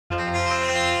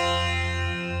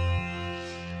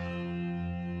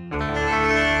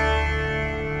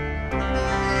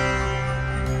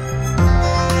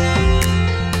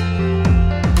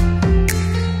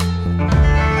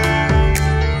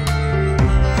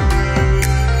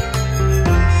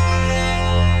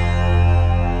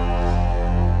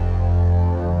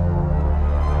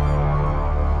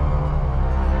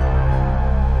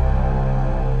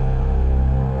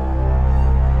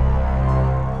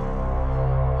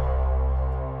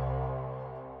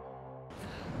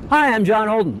Hi, I'm John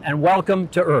Holden, and welcome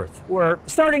to Earth. We're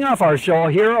starting off our show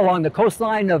here along the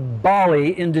coastline of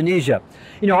Bali, Indonesia.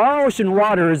 You know, our ocean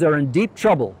waters are in deep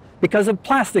trouble because of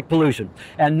plastic pollution,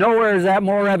 and nowhere is that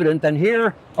more evident than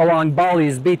here along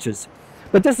Bali's beaches.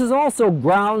 But this is also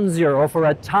ground zero for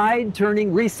a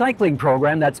tide-turning recycling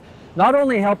program that's not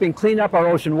only helping clean up our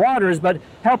ocean waters, but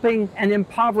helping an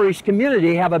impoverished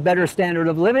community have a better standard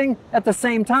of living at the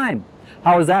same time.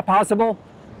 How is that possible?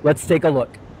 Let's take a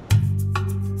look.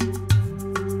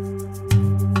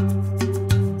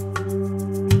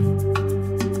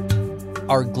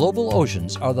 Our global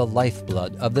oceans are the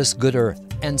lifeblood of this good Earth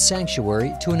and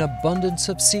sanctuary to an abundance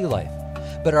of sea life.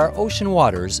 But our ocean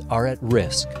waters are at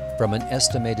risk from an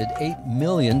estimated 8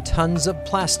 million tons of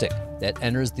plastic that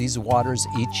enters these waters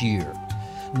each year.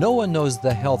 No one knows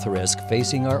the health risk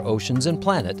facing our oceans and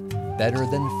planet better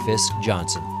than Fisk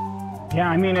Johnson. Yeah,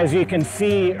 I mean, as you can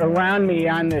see around me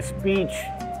on this beach,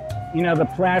 you know, the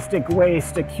plastic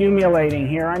waste accumulating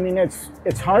here. I mean,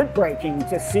 it's heartbreaking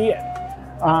to see it.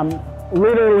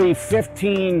 Literally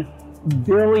 15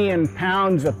 billion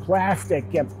pounds of plastic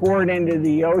get poured into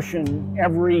the ocean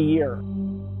every year.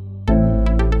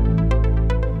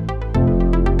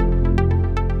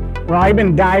 Well, I've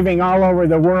been diving all over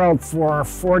the world for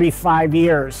 45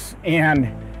 years, and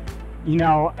you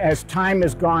know, as time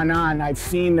has gone on, I've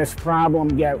seen this problem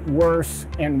get worse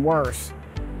and worse.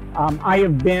 I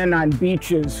have been on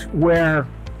beaches where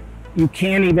you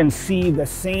can't even see the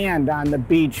sand on the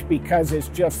beach because it's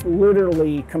just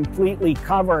literally completely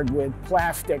covered with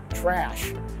plastic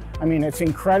trash. I mean, it's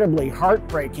incredibly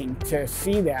heartbreaking to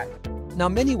see that. Now,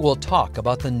 many will talk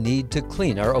about the need to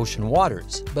clean our ocean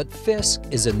waters, but Fisk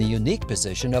is in the unique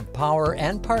position of power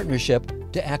and partnership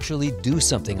to actually do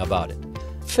something about it.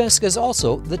 Fisk is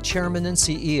also the chairman and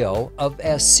CEO of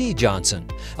SC Johnson,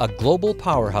 a global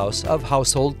powerhouse of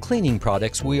household cleaning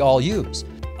products we all use.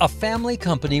 A family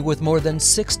company with more than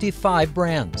 65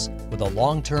 brands, with a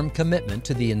long-term commitment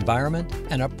to the environment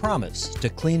and a promise to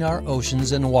clean our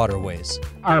oceans and waterways.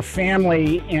 Our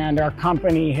family and our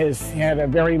company has had a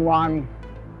very long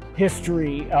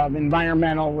history of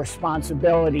environmental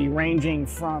responsibility, ranging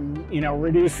from, you know,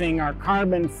 reducing our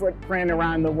carbon footprint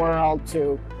around the world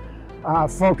to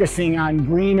focusing on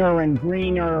greener and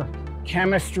greener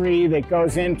chemistry that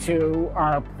goes into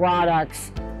our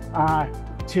products,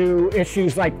 to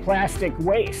issues like plastic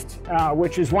waste,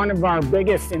 which is one of our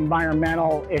biggest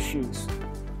environmental issues.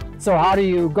 So how do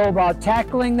you go about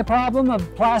tackling the problem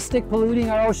of plastic polluting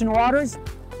our ocean waters?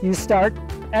 You start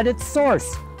at its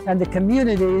source and the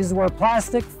communities where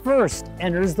plastic first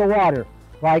enters the water,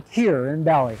 like here in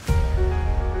Bali.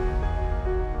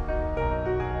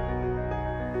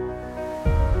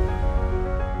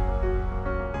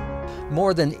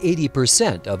 More than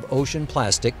 80% of ocean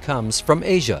plastic comes from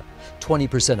Asia.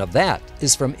 20% of that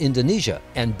is from Indonesia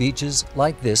and beaches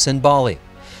like this in Bali.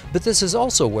 But this is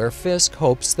also where Fisk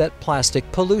hopes that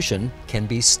plastic pollution can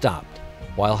be stopped,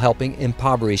 while helping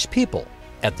impoverished people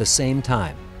at the same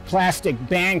time. Plastic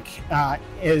Bank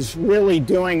is really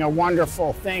doing a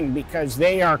wonderful thing because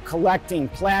they are collecting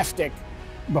plastic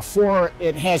before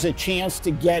it has a chance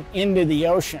to get into the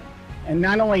ocean. And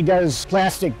not only does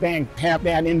Plastic Bank have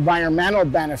that environmental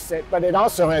benefit, but it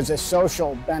also has a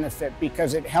social benefit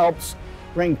because it helps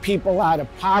bring people out of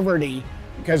poverty,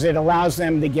 because it allows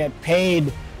them to get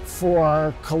paid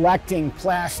for collecting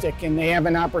plastic, and they have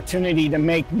an opportunity to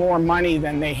make more money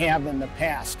than they have in the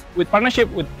past. With partnership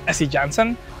with SC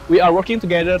Johnson, we are working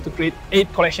together to create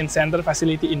 8 collection center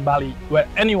facility in Bali, where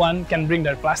anyone can bring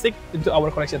their plastic into our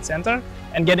collection center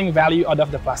and getting value out of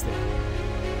the plastic.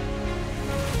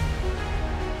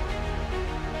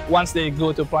 Once they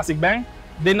go to Plastic Bank,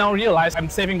 they now realize I'm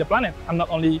saving the planet. I'm not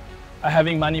only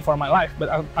having money for my life,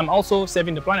 but I'm also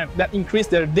saving the planet. That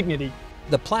increases their dignity.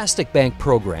 The Plastic Bank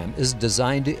program is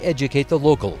designed to educate the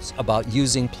locals about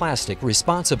using plastic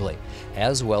responsibly,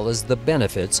 as well as the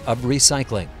benefits of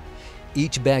recycling.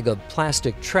 Each bag of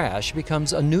plastic trash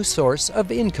becomes a new source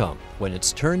of income when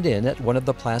it's turned in at one of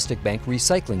the Plastic Bank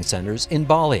recycling centers in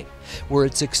Bali, where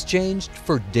it's exchanged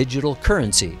for digital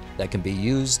currency that can be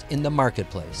used in the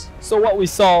marketplace. So what we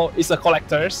saw is the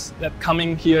collectors that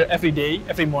coming here every day,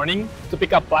 every morning to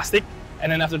pick up plastic, and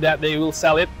then after that they will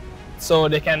sell it so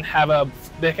they can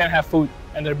have food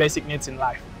and their basic needs in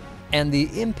life. And the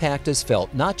impact is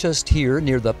felt not just here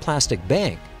near the Plastic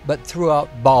Bank, but throughout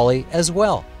Bali as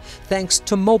well, thanks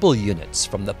to mobile units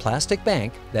from the Plastic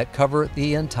Bank that cover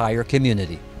the entire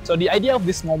community. So the idea of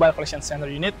this mobile collection center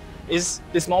unit is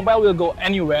this mobile will go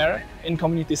anywhere, in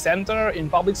community center,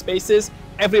 in public spaces,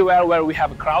 everywhere where we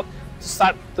have a crowd, to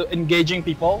start to engaging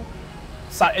people,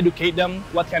 start educate them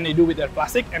what can they do with their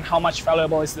plastic and how much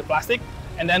valuable is the plastic,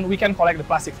 and then we can collect the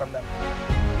plastic from them.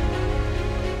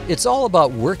 It's all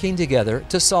about working together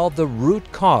to solve the root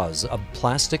cause of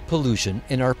plastic pollution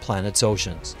in our planet's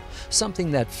oceans,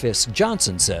 something that Fisk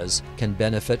Johnson says can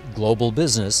benefit global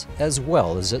business as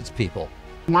well as its people.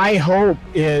 My hope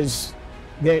is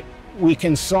that we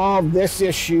can solve this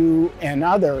issue and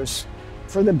others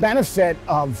for the benefit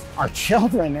of our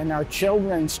children and our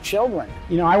children's children.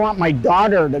 You know, I want my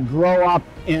daughter to grow up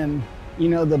in, you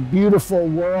know, the beautiful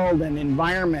world and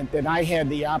environment that I had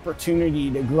the opportunity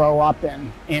to grow up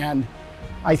in. And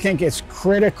I think it's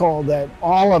critical that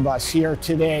all of us here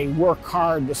today work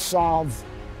hard to solve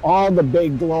all the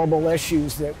big global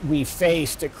issues that we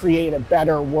face to create a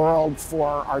better world for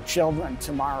our children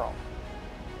tomorrow.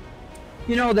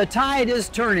 You know, the tide is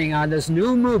turning on this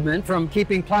new movement from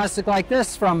keeping plastic like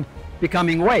this from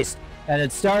becoming waste. And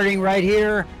it's starting right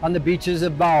here on the beaches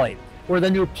of Bali, where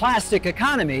the new plastic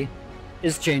economy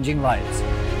is changing lives.